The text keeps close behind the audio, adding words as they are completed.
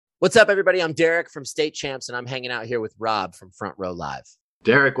What's up, everybody? I'm Derek from State Champs, and I'm hanging out here with Rob from Front Row Live.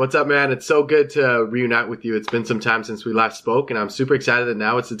 Derek, what's up, man? It's so good to reunite with you. It's been some time since we last spoke, and I'm super excited that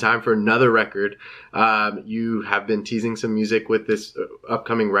now it's the time for another record. You have been teasing some music with this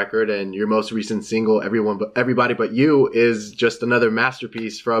upcoming record, and your most recent single, Everybody But You, is just another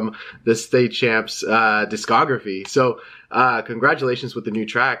masterpiece from the State Champs discography. So congratulations with the new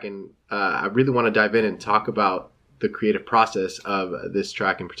track, and I really want to dive in and talk about the creative process of this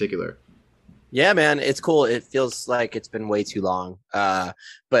track in particular. Yeah, man, it's cool. It feels like it's been way too long,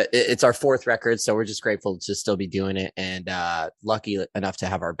 but it's our fourth record, so we're just grateful to still be doing it, and lucky enough to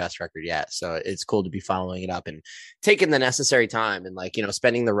have our best record yet. So it's cool to be following it up and taking the necessary time and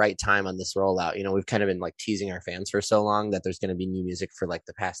spending the right time on this rollout. We've kind of been teasing our fans for so long that there's going to be new music for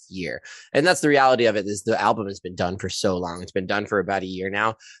the past year, and that's the reality of it. Is the album has been done for so long. It's been done for about a year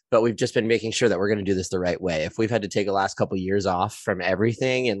now, but we've just been making sure that we're going to do this the right way. If we've had to take the last couple of years off from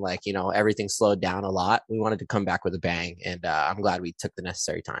everything and everything's slowed down a lot, we wanted to come back with a bang, and I'm glad we took the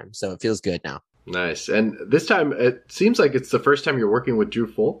necessary time. So it feels good now. Nice. And this time it seems like it's the first time you're working with Drew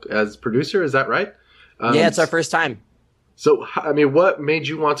Fulk as producer. Is that right? Yeah, it's our first time. So, I mean, what made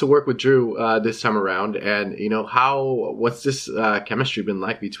you want to work with Drew this time around? And, what's this chemistry been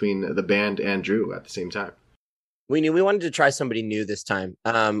like between the band and Drew at the same time? We knew we wanted to try somebody new this time.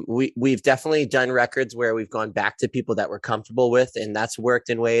 We've definitely done records where we've gone back to people that we're comfortable with, and that's worked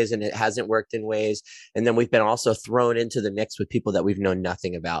in ways, and it hasn't worked in ways. And then we've been also thrown into the mix with people that we've known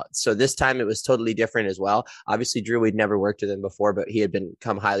nothing about. So this time it was totally different as well. Obviously, Drew, we'd never worked with him before, but he had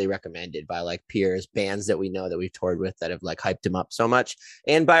become highly recommended by peers, bands that we know that we've toured with that have hyped him up so much,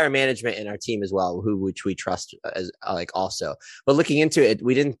 and by our management and our team as well, which we trust as also. But looking into it,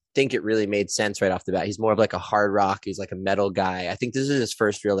 we didn't think it really made sense right off the bat. He's more of a hard rock. He's a metal guy. I think this is his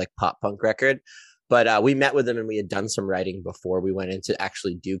first real pop punk record. But we met with him and we had done some writing before we went in to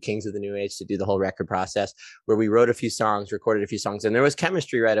actually do Kings of the New Age, to do the whole record process, where we wrote a few songs, recorded a few songs, and there was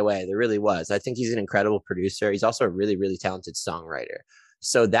chemistry right away. There really was. I think he's an incredible producer. He's also a really, really talented songwriter.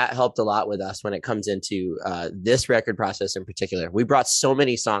 So that helped a lot with us when it comes into this record process in particular. We brought so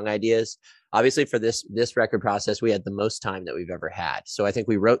many song ideas. Obviously, for this record process, we had the most time that we've ever had. So I think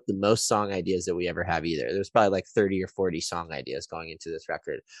we wrote the most song ideas that we ever have either. There's probably 30 or 40 song ideas going into this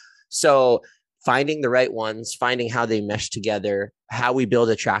record. So finding the right ones, finding how they mesh together, how we build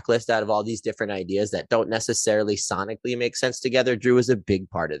a track list out of all these different ideas that don't necessarily sonically make sense together. Drew was a big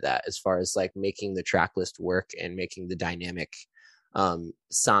part of that as far as making the track list work and making the dynamic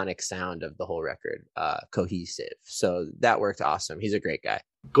sonic sound of the whole record cohesive. So that worked awesome. He's a great guy.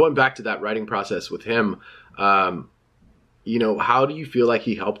 Going back to that writing process with him, how do you feel like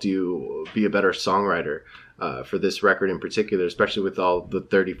he helped you be a better songwriter for this record in particular, especially with all the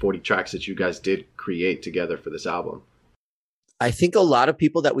 30, 40 tracks that you guys did create together for this album? I think a lot of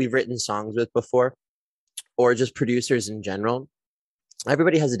people that we've written songs with before, or just producers in general,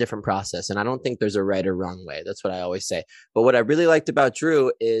 everybody has a different process, and I don't think there's a right or wrong way. That's what I always say. But what I really liked about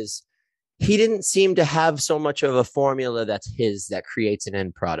Drew is he didn't seem to have so much of a formula that's his that creates an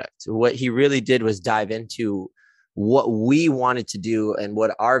end product. What he really did was dive into what we wanted to do and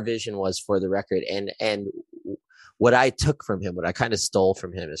what our vision was for the record. And what I took from him, what I kind of stole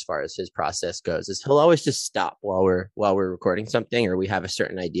from him as far as his process goes, is he'll always just stop while we're recording something, or we have a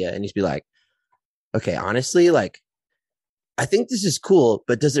certain idea, and he's be like, okay, honestly, I think this is cool,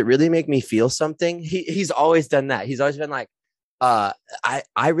 but does it really make me feel something? He's always done that. He's always been like,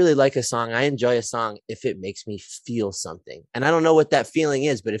 I really like a song. I enjoy a song if it makes me feel something. And I don't know what that feeling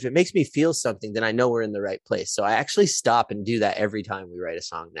is, but if it makes me feel something, then I know we're in the right place. So I actually stop and do that every time we write a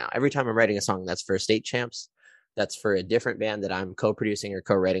song now. Every time I'm writing a song that's for State Champs, that's for a different band that I'm co-producing or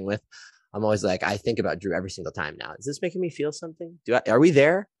co-writing with, I'm always I think about Drew every single time now. Is this making me feel something? Are we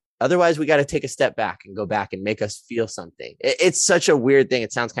there? Otherwise, we got to take a step back and go back and make us feel something. It's such a weird thing.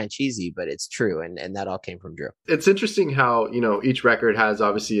 It sounds kind of cheesy, but it's true. And that all came from Drew. It's interesting how, each record has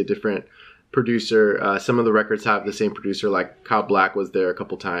obviously a different producer. Some of the records have the same producer, like Kyle Black was there a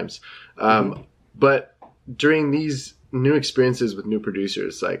couple times. But during these new experiences with new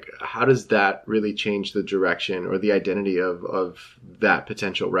producers, how does that really change the direction or the identity of that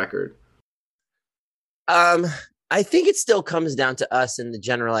potential record? I think it still comes down to us and the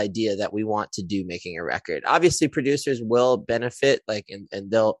general idea that we want to do making a record. Obviously, producers will benefit, and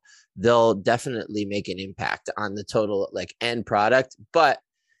they'll definitely make an impact on the total end product. But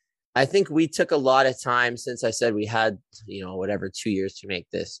I think we took a lot of time, since I said we had 2 years to make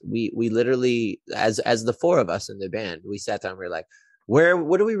this. We literally, as the four of us in the band, we sat down. We were like,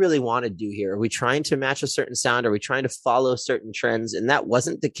 what do we really want to do here? Are we trying to match a certain sound? Are we trying to follow certain trends? And that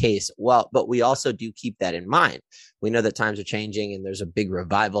wasn't the case. Well, but we also do keep that in mind. We know that times are changing and there's a big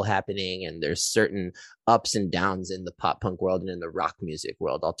revival happening, and there's certain ups and downs in the pop punk world and in the rock music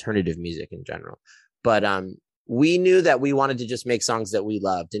world, alternative music in general. But we knew that we wanted to just make songs that we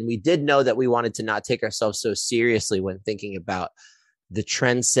loved. And we did know that we wanted to not take ourselves so seriously when thinking about the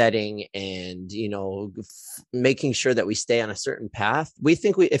trend setting and, making sure that we stay on a certain path. We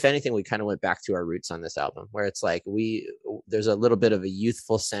think if anything, we kind of went back to our roots on this album, where it's like there's a little bit of a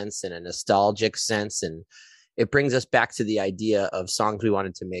youthful sense and a nostalgic sense. And it brings us back to the idea of songs we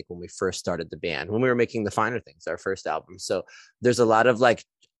wanted to make when we first started the band, when we were making The Finer Things, our first album. So there's a lot of like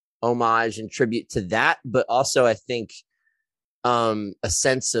homage and tribute to that, but also I think a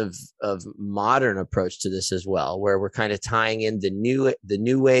sense of modern approach to this as well, where we're kind of tying in the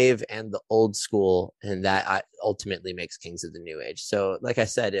new wave and the old school, and that ultimately makes Kings of the New Age. So like I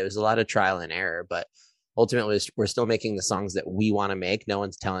said, it was a lot of trial and error, but ultimately we're still making the songs that we want to make. No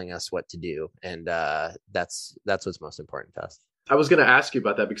one's telling us what to do, and that's what's most important to us. I was going to ask you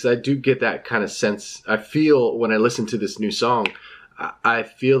about that because I do get that kind of sense. I feel when I listen to this new song, I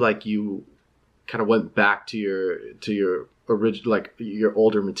feel like you kind of went back to your original, like your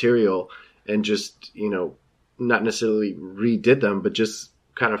older material, and just, not necessarily redid them, but just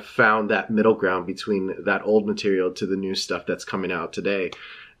kind of found that middle ground between that old material to the new stuff that's coming out today.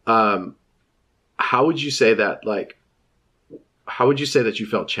 How would you say that, you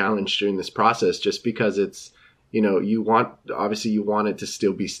felt challenged during this process? Just because it's, you want it to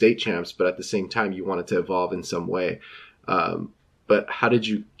still be state champs, but at the same time, you want it to evolve in some way. But how did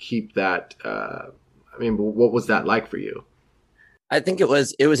you keep that? What was that like for you? I think it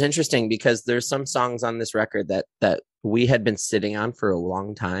was interesting because there's some songs on this record that we had been sitting on for a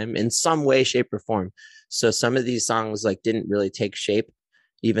long time in some way, shape, or form. So some of these songs like didn't really take shape,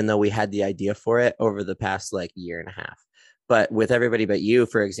 even though we had the idea for it over the past like year and a half. But with Everybody But You,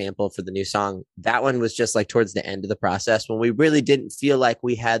 for example, for the new song, that one was just like towards the end of the process when we really didn't feel like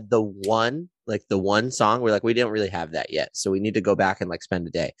we had the one song. We're like, we didn't really have that yet. So we need to go back and like spend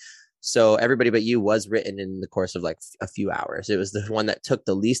a day. So Everybody But You was written in the course of like a few hours. It was the one that took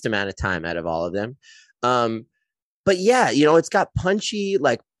the least amount of time out of all of them. But yeah, it's got punchy,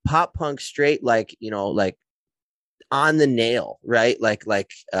 like pop punk straight, like on the nail, right? Like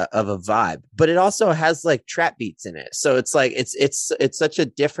of a vibe, but it also has like trap beats in it. So it's like, it's such a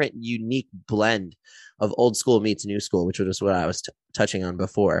different, unique blend of old school meets new school, which was what I was touching on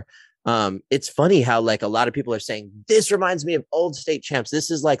before. It's funny how like a lot of people are saying, this reminds me of old state champs.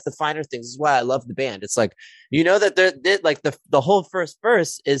 This is like The Finer Things. This is why I love the band. It's like, that they're like the whole first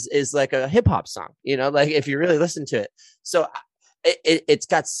verse is like a hip hop song, like if you really listen to it. So it's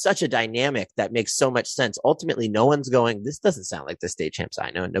got such a dynamic that makes so much sense. Ultimately, no one's going, this doesn't sound like the state champs I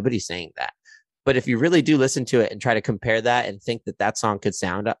know. Nobody's saying that. But if you really do listen to it and try to compare that and think that song could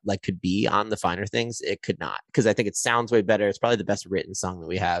sound like could be on The Finer Things, it could not, because I think it sounds way better. It's probably the best written song that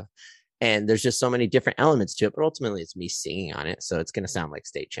we have. And there's just so many different elements to it, but ultimately it's me singing on it. So it's going to sound like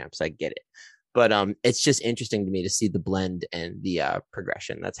state champs. I get it. But it's just interesting to me to see the blend and the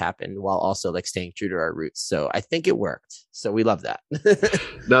progression that's happened while also like staying true to our roots. So I think it worked. So we love that.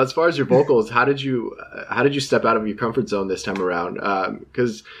 Now, as far as your vocals, how did you step out of your comfort zone this time around?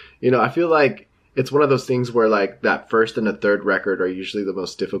 Because, I feel like it's one of those things where like that first and the third record are usually the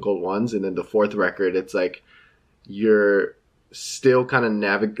most difficult ones. And then the fourth record, it's like you're still kind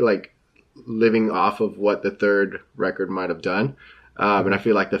of living off of what the third record might have done. And I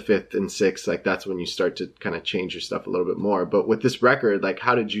feel like the fifth and sixth, like that's when you start to kind of change your stuff a little bit more. But with this record, like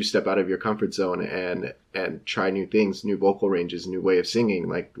how did you step out of your comfort zone and try new things, new vocal ranges, new way of singing?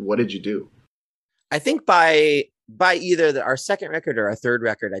 Like what did you do? I think by either our second record or our third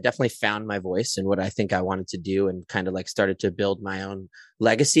record, I definitely found my voice and what I think I wanted to do, and kind of like started to build my own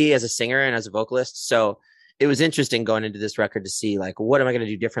legacy as a singer and as a vocalist. So it was interesting going into this record to see like, what am I going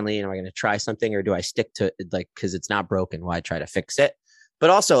to do differently? And am I going to try something, or do I stick to like, cause it's not broken, why try to fix it?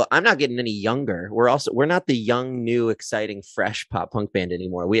 But also I'm not getting any younger. We're not the young, new, exciting, fresh pop punk band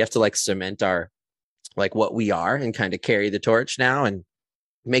anymore. We have to like cement our, like what we are and kind of carry the torch now and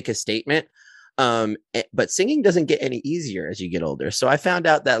make a statement. But singing doesn't get any easier as you get older. So I found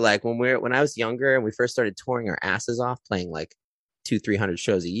out that like when I was younger and we first started touring our asses off, playing like 200-300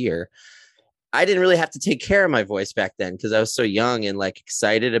 shows a year, I didn't really have to take care of my voice back then because I was so young and like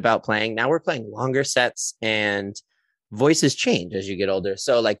excited about playing. Now we're playing longer sets and voices change as you get older.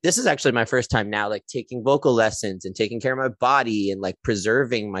 So like, this is actually my first time now, like taking vocal lessons and taking care of my body and like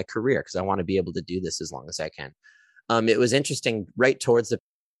preserving my career, because I want to be able to do this as long as I can. It was interesting right towards the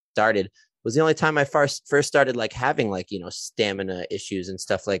started. was the only time I first started like having like, stamina issues and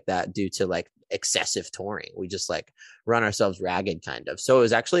stuff like that due to like excessive touring. We just like run ourselves ragged kind of. So it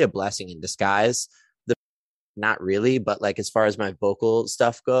was actually a blessing in disguise. The Not really, but like as far as my vocal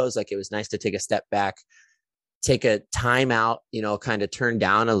stuff goes, like it was nice to take a step back, take a time out, kind of turn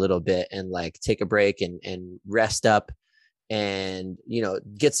down a little bit and like take a break and rest up and,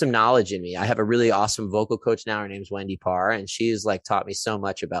 get some knowledge in me. I have a really awesome vocal coach now. Her name's Wendy Parr, and she's like taught me so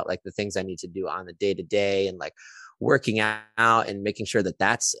much about like the things I need to do on the day to day and like working out and making sure that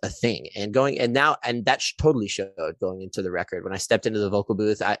that's a thing and that totally showed going into the record. When I stepped into the vocal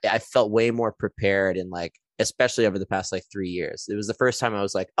booth, I felt way more prepared and like, especially over the past like 3 years, it was the first time I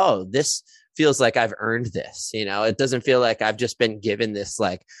was like, oh, this feels like I've earned this. It doesn't feel like I've just been given this,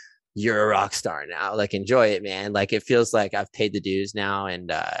 like, you're a rock star now, like, enjoy it, man. Like, it feels like I've paid the dues now.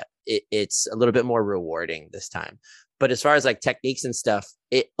 And it's a little bit more rewarding this time. But as far as like techniques and stuff,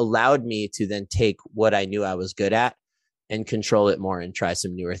 it allowed me to then take what I knew I was good at and control it more and try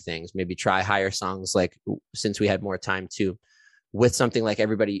some newer things, maybe try higher songs, like since we had more time too, with something like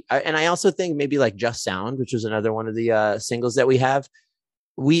Everybody. And I also think maybe like Just Sound, which was another one of the singles that we have.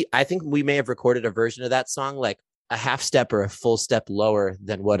 I think we may have recorded a version of that song like a half step or a full step lower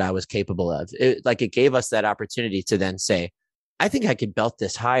than what I was capable of. It gave us that opportunity to then say, I think I could belt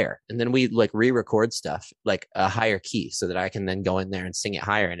this higher. And then we like re-record stuff like a higher key so that I can then go in there and sing it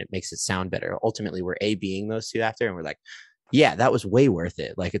higher and it makes it sound better. Ultimately, we're A-Bing those two after, and we're like, yeah, that was way worth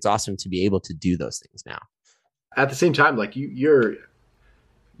it. Like, it's awesome to be able to do those things now. At the same time, like you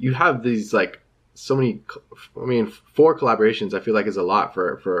have these like so many, 4 collaborations I feel like is a lot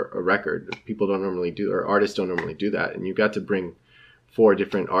for a record. People don't normally do, or artists don't normally do that. And you got to bring 4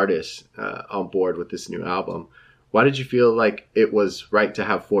 different artists on board with this new album. Why did you feel like it was right to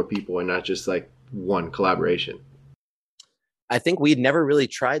have 4 people and not just like one collaboration? I think we'd never really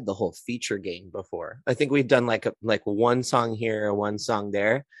tried the whole feature game before. I think we've done like one song here, one song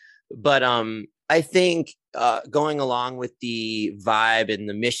there. But I think going along with the vibe and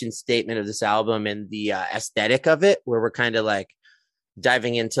the mission statement of this album and the aesthetic of it, where we're kind of like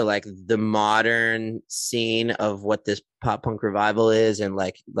diving into like the modern scene of what this pop punk revival is, and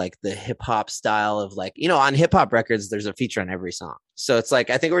like the hip hop style of like, on hip hop records, there's a feature on every song. So it's like,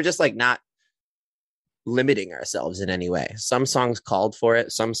 I think we're just like not limiting ourselves in any way. Some songs called for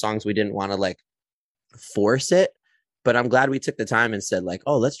it. Some songs we didn't want to like force it. But I'm glad we took the time and said like,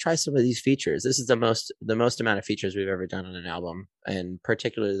 oh, let's try some of these features. This is the most amount of features we've ever done on an album, and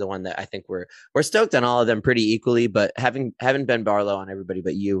particularly the one that I think we're stoked on all of them pretty equally. But having Ben Barlow on Everybody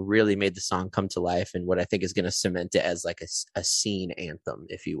But You really made the song come to life, and what I think is going to cement it as like a scene anthem,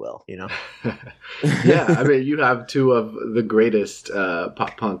 if you will. Yeah, I mean, you have 2 of the greatest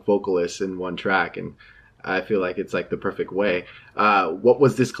pop punk vocalists in one track, and I feel like it's like the perfect way. What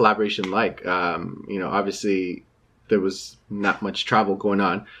was this collaboration like? Obviously there was not much travel going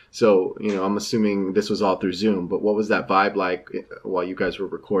on. So, I'm assuming this was all through Zoom, but what was that vibe like while you guys were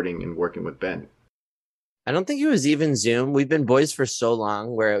recording and working with Ben? I don't think it was even Zoom. We've been boys for so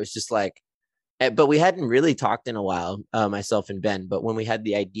long where it was just like, but we hadn't really talked in a while, myself and Ben. But when we had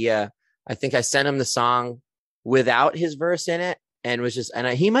the idea, I think I sent him the song without his verse in it, and was just,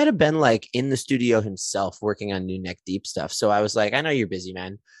 he might have been like in the studio himself working on new Neck Deep stuff. So I was like, I know you're busy,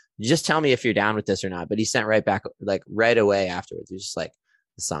 man. Just tell me if you're down with this or not. But he sent right back, like right away afterwards. He was just like,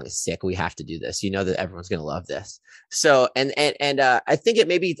 the song is sick. We have to do this. That everyone's going to love this. So, and I think it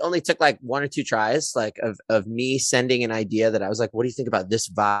maybe only took like 1 or 2 tries, like of me sending an idea that I was like, what do you think about this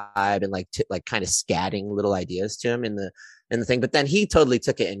vibe? And like, kind of scatting little ideas to him in the thing. But then he totally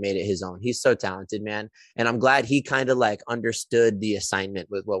took it and made it his own. He's so talented, man. And I'm glad he kind of like understood the assignment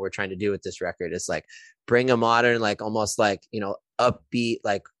with what we're trying to do with this record. It's like bring a modern, like almost like, upbeat,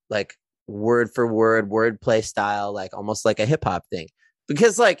 like word for word, wordplay style, like almost like a hip hop thing.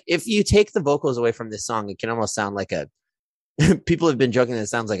 Because like, if you take the vocals away from this song, it can almost sound like people have been joking that it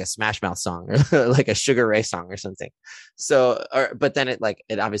sounds like a Smash Mouth song or like a Sugar Ray song or something. So, but then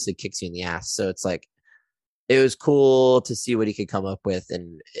it obviously kicks you in the ass. So it's like, it was cool to see what he could come up with.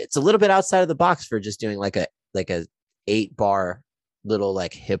 And it's a little bit outside of the box for just doing like a 8-bar little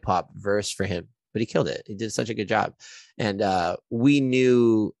like hip hop verse for him, but he killed it. He did such a good job. And we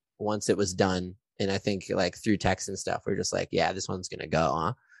knew once it was done, and I think like through text and stuff, we're just like, yeah, this one's going to go,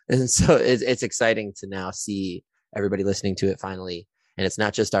 huh? And so it's exciting to now see everybody listening to it finally. And it's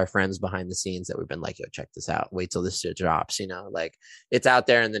not just our friends behind the scenes that we've been like, yo, check this out. Wait till this shit drops, like it's out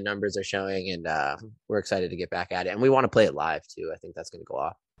there and the numbers are showing, and we're excited to get back at it. And we want to play it live too. I think that's going to go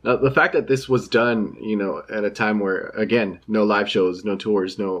off. Now, the fact that this was done, at a time where, again, no live shows, no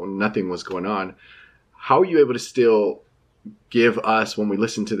tours, nothing was going on. How are you able to still give us when we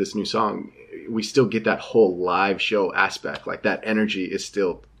listen to this new song, we still get that whole live show aspect. Like that energy is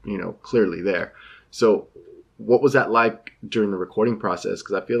still, clearly there. So what was that like during the recording process?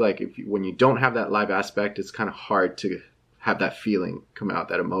 Because I feel like when you don't have that live aspect, it's kind of hard to have that feeling come out,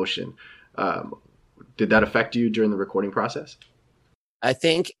 that emotion. Did that affect you during the recording process? I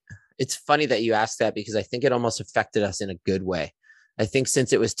think it's funny that you asked that, because I think it almost affected us in a good way. I think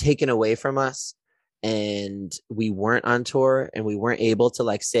since it was taken away from us and we weren't on tour and we weren't able to,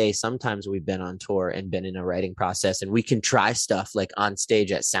 like, say, sometimes we've been on tour and been in a writing process and we can try stuff like on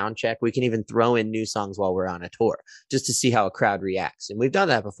stage at sound check. We can even throw in new songs while we're on a tour just to see how a crowd reacts. And we've done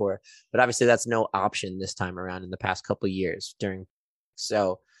that before, but obviously that's no option this time around in the past couple of years during.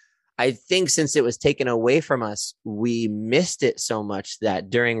 So I think since it was taken away from us, we missed it so much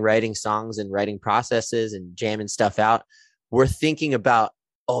that during writing songs and writing processes and jamming stuff out, we're thinking about,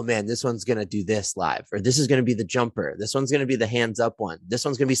 oh man, this one's going to do this live, or this is going to be the jumper. This one's going to be the hands up one. This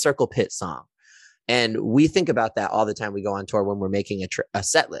one's going to be Circle Pit song. And we think about that all the time we go on tour when we're making a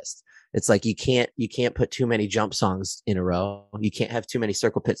set list. It's like, you can't put too many jump songs in a row. You can't have too many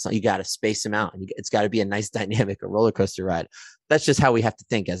Circle Pit songs. You got to space them out, and it's got to be a nice dynamic, a roller coaster ride. That's just how we have to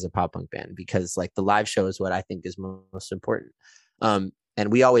think as a pop punk band, because like the live show is what I think is most important. And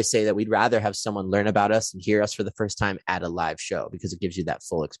we always say that we'd rather have someone learn about us and hear us for the first time at a live show, because it gives you that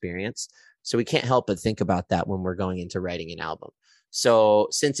full experience. So we can't help but think about that when we're going into writing an album. So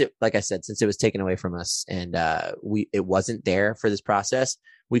since it, like I said, since it was taken away from us and it wasn't there for this process,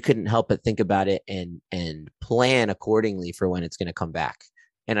 we couldn't help but think about it and plan accordingly for when it's going to come back.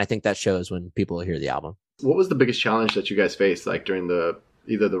 And I think that shows when people hear the album. What was the biggest challenge that you guys faced, like during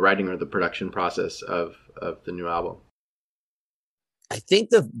either the writing or the production process of the new album? I think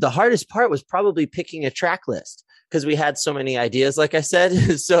the hardest part was probably picking a track list, because we had so many ideas, like I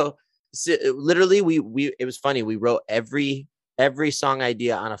said. so literally it was funny. We wrote every song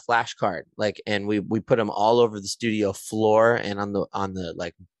idea on a flashcard, and we put them all over the studio floor and on the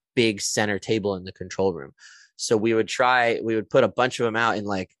like big center table in the control room. So we would put a bunch of them out in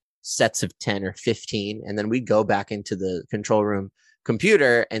like sets of 10 or 15, and then we'd go back into the control room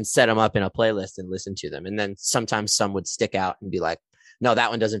computer and set them up in a playlist and listen to them. And then sometimes some would stick out and be like, no,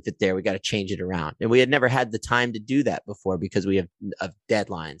 that one doesn't fit there. We got to change it around. And we had never had the time to do that before, because we have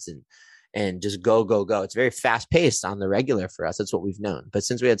deadlines and just go. It's very fast paced on the regular for us. That's what we've known. But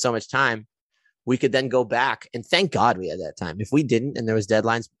since we had so much time, we could then go back, and thank God we had that time. If we didn't, and there was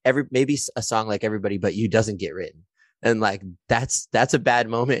deadlines, maybe a song like Everybody But You doesn't get written. And like, that's a bad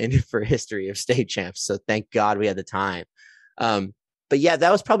moment for history of State Champs. So thank God we had the time. But yeah,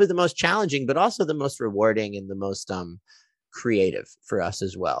 that was probably the most challenging, but also the most rewarding and the most, creative for us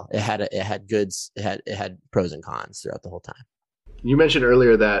as well. It had goods, it had pros and cons throughout the whole time. You mentioned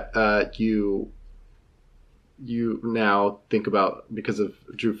earlier that you now think about, because of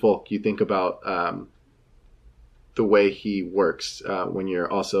Drew Fulk, you think about the way he works when you're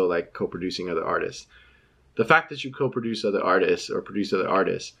also like co-producing other artists. The fact that you co-produce other artists or produce other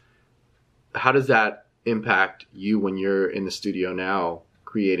artists, how does that impact you when you're in the studio now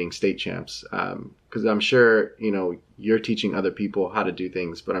creating State Champs? Because I'm sure, you're teaching other people how to do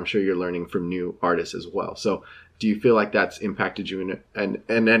things, but I'm sure you're learning from new artists as well. So do you feel like that's impacted you in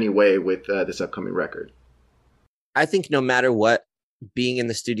any way with this upcoming record? I think no matter what, being in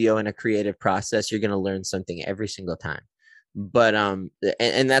the studio in a creative process, you're going to learn something every single time. But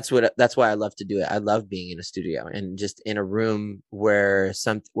and that's why I love to do it. I love being in a studio and just in a room where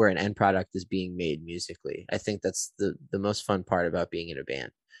an end product is being made musically. I think that's the most fun part about being in a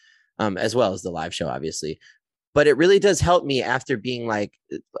band, as well as the live show, obviously. But it really does help me after being like,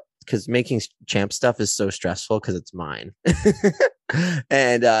 because making Champ stuff is so stressful because it's mine.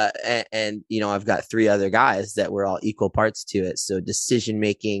 and I've got 3 other guys that we're all equal parts to it. So decision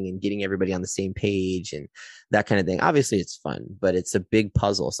making and getting everybody on the same page and that kind of thing. Obviously it's fun, but it's a big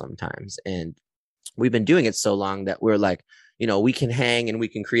puzzle sometimes. And we've been doing it so long that we're like, we can hang and we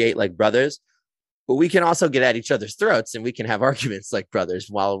can create like brothers, but we can also get at each other's throats and we can have arguments like brothers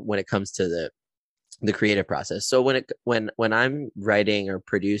when it comes to the creative process. So when I'm writing or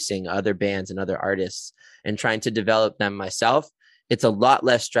producing other bands and other artists and trying to develop them myself, it's a lot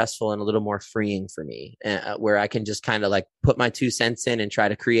less stressful and a little more freeing for me, where I can just kind of like put my 2 cents in and try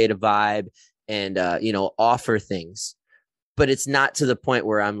to create a vibe and, offer things. But it's not to the point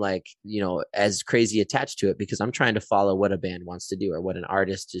where I'm like, as crazy attached to it, because I'm trying to follow what a band wants to do or what an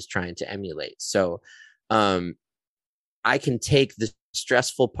artist is trying to emulate. So I can take the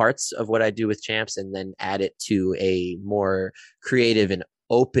stressful parts of what I do with Champs and then add it to a more creative and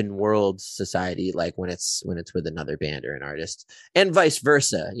open world society, like when it's with another band or an artist, and vice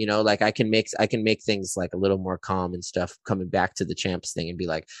versa. You know, like I can make things like a little more calm and stuff coming back to the Champs thing and be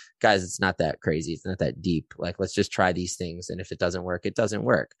like, guys, it's not that crazy, it's not that deep, like let's just try these things, and if it doesn't work, it doesn't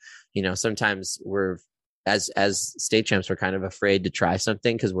work. You know, sometimes we're as state champs, we're kind of afraid to try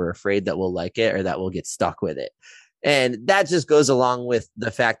something because we're afraid that we'll like it or that we'll get stuck with it. And that just goes along with the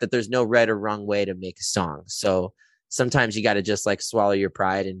fact that there's no right or wrong way to make a song. So sometimes you got to just like swallow your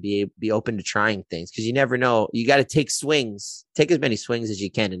pride and be open to trying things, because you never know. You got to take as many swings as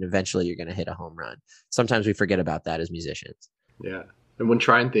you can, and eventually you're going to hit a home run. Sometimes we forget about that as musicians. Yeah. And when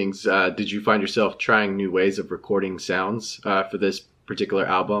trying things, did you find yourself trying new ways of recording sounds for this particular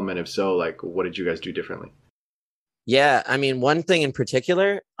album? And if so, like, what did you guys do differently? Yeah. I mean, one thing in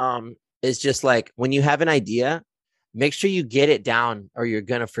particular is just like when you have an idea, make sure you get it down or you're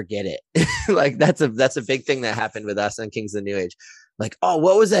going to forget it. Like that's a big thing that happened with us on Kings of the New Age. Like, oh,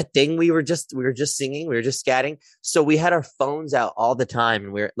 what was that thing we were just singing? We were just scatting. So we had our phones out all the time.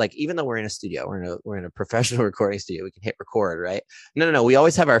 And we're like, even though we're in a studio, we're in a professional recording studio, we can hit record, right? No. We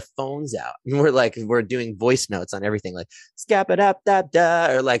always have our phones out, and we're doing voice notes on everything, like scap it up, da,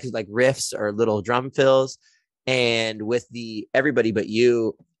 da, or like riffs or little drum fills. And with the Everybody But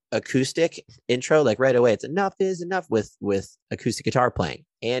You acoustic intro, like right away, it's enough is enough with acoustic guitar playing,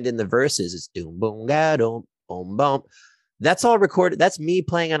 and in the verses it's doom boom ga doom boom boom. That's all recorded. That's me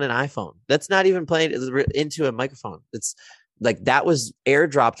playing on an iPhone. That's not even playing into a microphone. It's like that was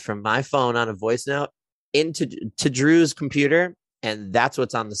airdropped from my phone on a voice note into Drew's computer, and that's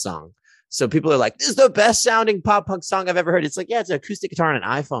what's on the song. So people are like, this is the best sounding pop punk song I've ever heard. It's like, yeah, it's an acoustic guitar on an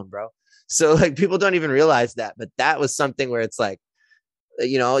iPhone, bro. So like people don't even realize that, but that was something where it's like,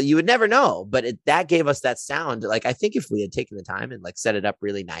 you know, you would never know, but that gave us that sound. Like, I think if we had taken the time and like set it up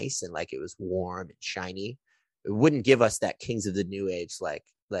really nice and like it was warm and shiny, it wouldn't give us that Kings of the New Age like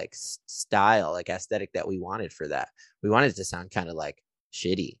style, like aesthetic that we wanted for that. We wanted it to sound kind of like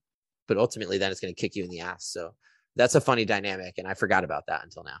shitty, but ultimately then it's going to kick you in the ass. So that's a funny dynamic, and I forgot about that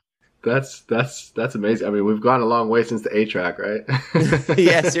until now. That's amazing. I mean, we've gone a long way since the 8-track, right?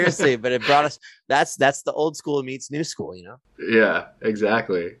 Yeah, seriously. But it brought us, that's the old school meets new school, you know? Yeah,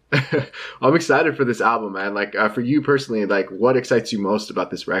 exactly. I'm excited for this album, man. Like for you personally, like what excites you most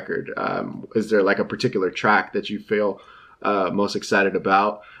about this record? Is there like a particular track that you feel most excited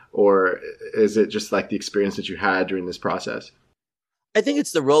about, or is it just like the experience that you had during this process? I think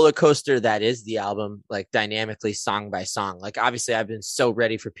it's the roller coaster that is the album, like dynamically song by song. Like obviously I've been so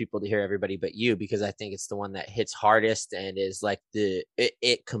ready for people to hear Everybody But You, because I think it's the one that hits hardest and is like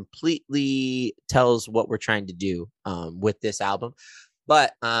it completely tells what we're trying to do with this album.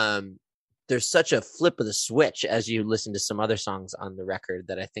 But there's such a flip of the switch as you listen to some other songs on the record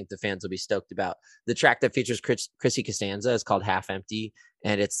that I think the fans will be stoked about. The track that features Chrissy Costanza is called Half Empty,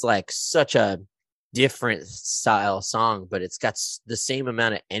 and it's like such a different style song, but it's got the same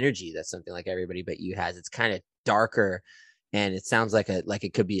amount of energy that something like Everybody But You has. It's kind of darker, and it sounds like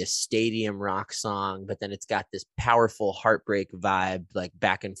it could be a stadium rock song, but then it's got this powerful heartbreak vibe, like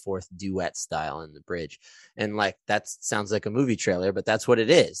back and forth duet style in the bridge. And like that sounds like a movie trailer, but that's what it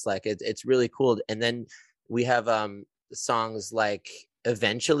is. Like it's really cool. And then we have songs like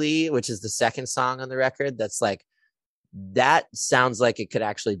Eventually, which is the second song on the record, that's like, that sounds like it could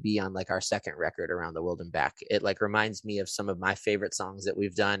actually be on like our second record, Around the World and Back. It like reminds me of some of my favorite songs that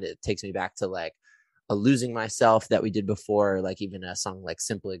we've done. It takes me back to like a Losing Myself that we did before, or like even a song like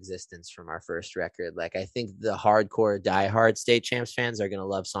Simple Existence from our first record. Like I think the hardcore diehard State Champs fans are going to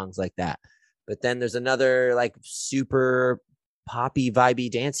love songs like that. But then there's another like super poppy,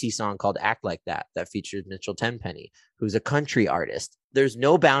 vibey, dancey song called Act Like That features Mitchell Tenpenny, who's a country artist. There's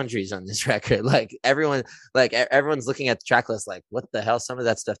no boundaries on this record. Like everyone's looking at the track list like, what the hell? Some of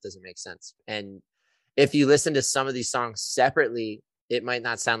that stuff doesn't make sense. And if you listen to some of these songs separately, it might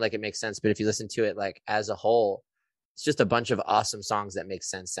not sound like it makes sense. But if you listen to it like as a whole, it's just a bunch of awesome songs that make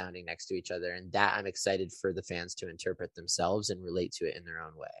sense sounding next to each other. And that I'm excited for the fans to interpret themselves and relate to it in their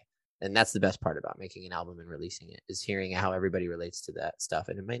own way. And that's the best part about making an album and releasing it, is hearing how everybody relates to that stuff.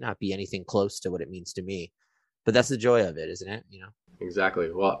 And it might not be anything close to what it means to me, but that's the joy of it, isn't it? You know?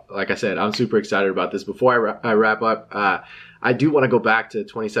 Exactly. Well, like I said, I'm super excited about this. Before I wrap up, I do want to go back to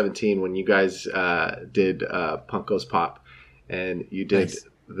 2017 when you guys did Punk Goes Pop, and you did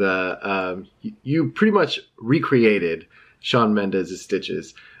nice. You pretty much recreated Shawn Mendes'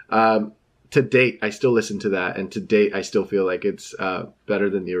 Stitches. To date, I still listen to that, and to date, I still feel like it's better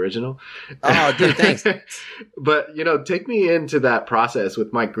than the original. Oh, dude, thanks. But, you know, take me into that process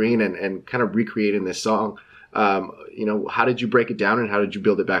with Mike Green and kind of recreating this song. You know, how did you break it down, and how did you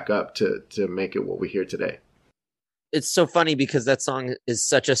build it back up to make it what we hear today? it's so funny because that song is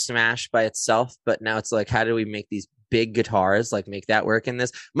such a smash by itself, but now it's like, how do we make these big guitars, like make that work in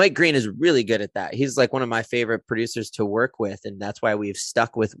this? Mike Green is really good at that. He's like one of my favorite producers to work with, and that's why we've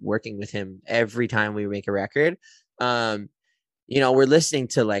stuck with working with him every time we make a record. We're listening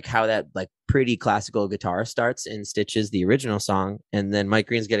to like how that like pretty classical guitar starts in Stitches, the original song, and then Mike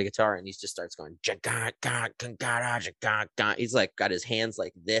Green's got a guitar and he just starts going. He's like got his hands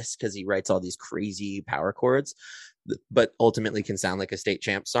like this because he writes all these crazy power chords, but ultimately can sound like a State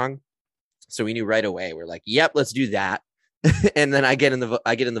Champ song. So we knew right away. We're like, "Yep, let's do that." And then I get in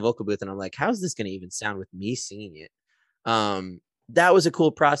the vocal booth and I'm like, "How's this going to even sound with me singing it?" That was a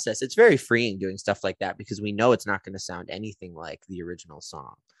cool process. It's very freeing doing stuff like that because we know it's not going to sound anything like the original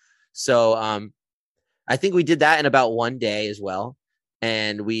song. So I think we did that in about one day as well.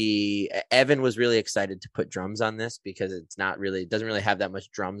 And Evan was really excited to put drums on this because it doesn't really have that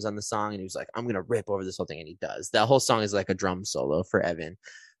much drums on the song. And he was like, I'm going to rip over this whole thing. And he does. That whole song is like a drum solo for Evan.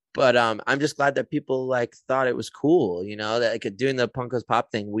 But I'm just glad that people like thought it was cool, that like doing the Punkos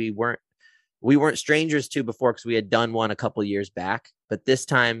Pop thing. We weren't strangers to before because we had done one a couple years back, but this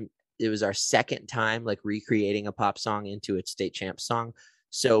time it was our second time like recreating a pop song into a State Champ song.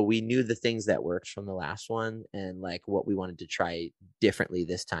 So we knew the things that worked from the last one and like what we wanted to try differently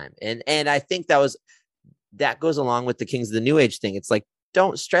this time. And I think that goes along with the Kings of the New Age thing. It's like,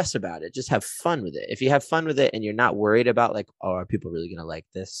 don't stress about it. Just have fun with it. If you have fun with it and you're not worried about like, oh, are people really going to like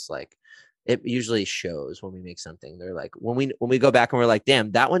this? Like, it usually shows when we make something. They're like, when we go back and we're like,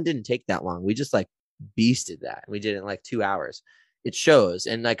 damn, that one didn't take that long. We just like beasted that. We did it in like 2 hours. It shows.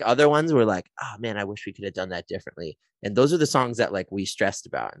 And like other ones were like, oh man, I wish we could have done that differently. And those are the songs that like we stressed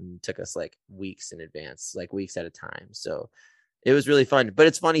about and took us like weeks in advance, like weeks at a time. So it was really fun. But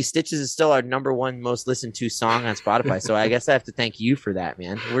it's funny, Stitches is still our number one most listened to song on Spotify. So I guess I have to thank you for that,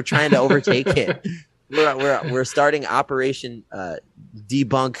 man. We're trying to overtake it. We're starting Operation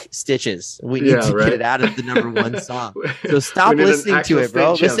Debunk Stitches. We need to get it out of the number one song. So stop listening to it,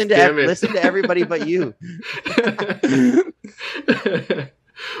 bro. Listen to everybody but you.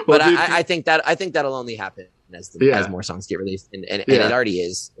 But I think that'll only happen as more songs get released, and it already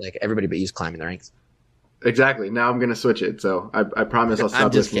is. Like everybody but you's climbing the ranks. Exactly. Now I'm gonna switch it. So I promise I'll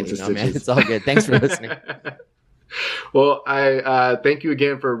stop listening to Stitches. Man. It's all good. Thanks for listening. Well, I thank you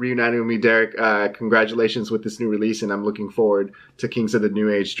again for reuniting with me, Derek. Congratulations with this new release, and I'm looking forward to Kings of the New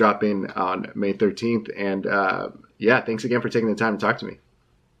Age dropping on May 13th. And thanks again for taking the time to talk to me.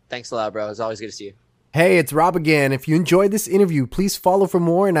 Thanks a lot, bro. It's always good to see you. Hey, it's Rob again. If you enjoyed this interview, please follow for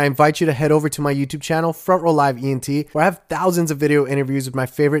more, and I invite you to head over to my YouTube channel, Front Row Live ENT, where I have thousands of video interviews with my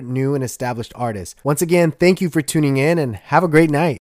favorite new and established artists. Once again, thank you for tuning in, and have a great night.